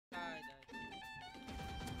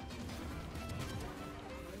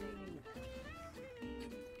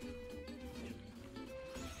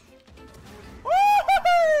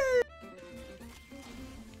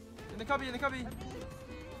cubby, in the cubby.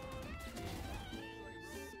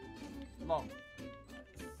 Long.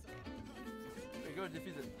 There you go,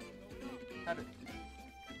 defuse it. Have it.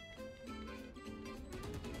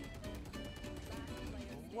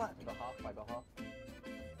 What? I got half.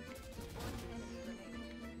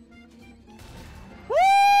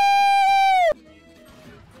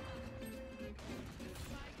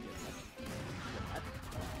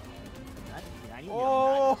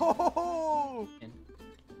 Oh!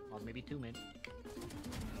 Or maybe 2 mid.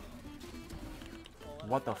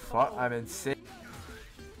 What the fuck? I'm insane.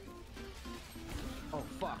 Oh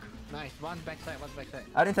fuck. Nice. One's backside.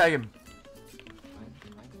 I didn't tag him.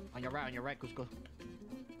 Fine. On your right, Cusco.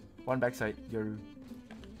 One backside. You're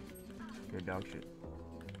dog shit.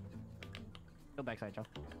 Go backside, Chow.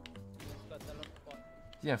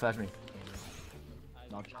 He's gonna flash me.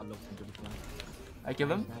 No, Chow looks into the flank. I kill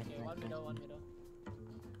him. Nice.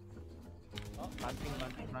 Oh,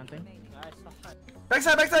 planting.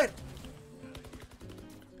 Backside!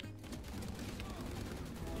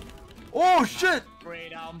 Oh shit! Spray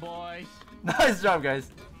down, boys. Nice job,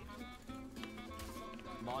 guys.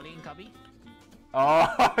 Molly and Cubby.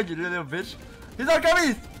 Oh, you little bitch. He's on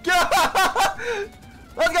cubbies!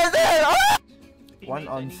 Let's get there! Ah! One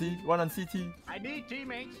on C, one on CT. I need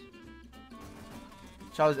teammates.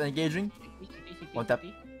 Chao is engaging. One tap.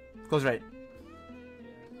 Close right.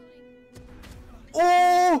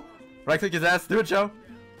 Oh! Right click his ass. Do it, Chao.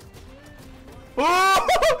 Oh!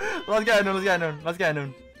 Let's get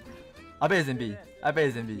unknown. I bet he's in B.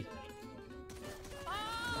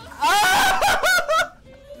 Ah!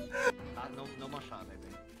 No more shot, baby.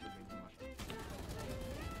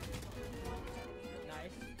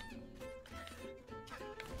 Nice.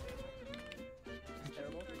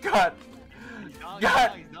 Terrible. God.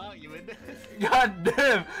 He's not. You win this. God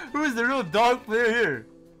damn. Who's the real dog player here?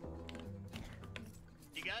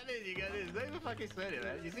 You got this. Don't even fucking sweat it,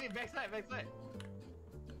 man. You see it, backside.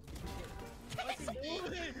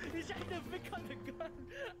 He's trying to pick on the gun.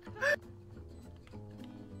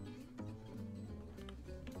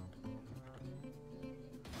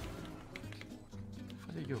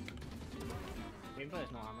 Where did you go? Rainbow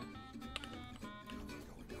has no armor.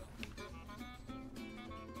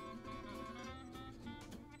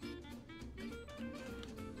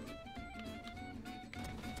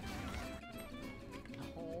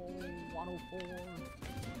 Oh, 104.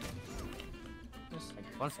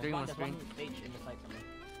 One screen. One stage in the side somewhere.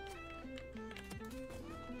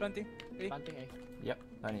 Planting. A. Planting A. Yep,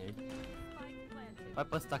 98.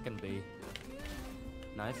 Viper stuck in B.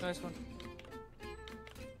 Nice. Nice one.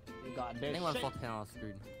 You got I this. think 114 on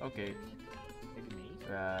screen. Okay. Maybe me.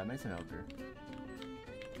 Mason Elder.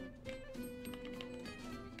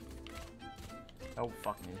 Oh,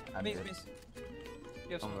 fuck me. I'm Miss. dead.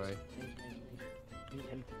 Yes. Don't worry. Need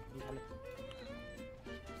help.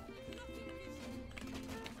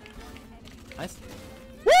 Nice.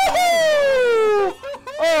 Woohoo!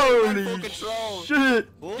 Holy Full control. shit!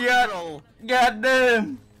 God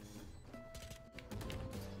damn!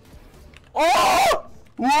 Oh!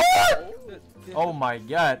 What? Oh my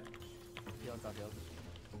god!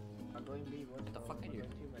 I'm going B. What the fuck are you?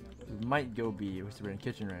 We might go B. We're in the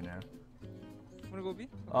kitchen right now. Wanna go B?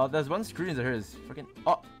 There's one screen that hers. Fucking.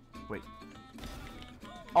 Oh! Wait.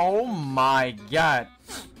 Oh my god!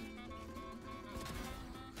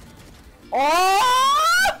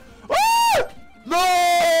 Oh! Oh!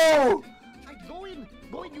 No! Go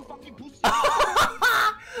in, you fucking pussy.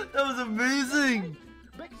 That was amazing!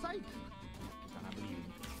 Backside. I believe in you.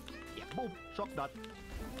 Yeah, boom. Shock that.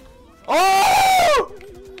 Oh!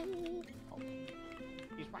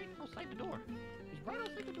 He's right outside the door.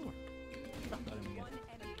 Shock that him again.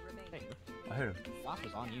 There you go. I heard him. Flash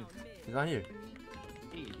is on you. He's not here.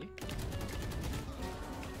 Easy.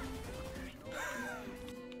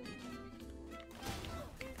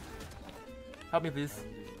 Help me, please.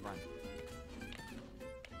 Run.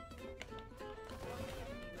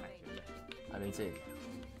 I'm insane.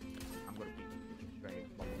 I'm gonna be very.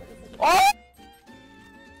 Oh!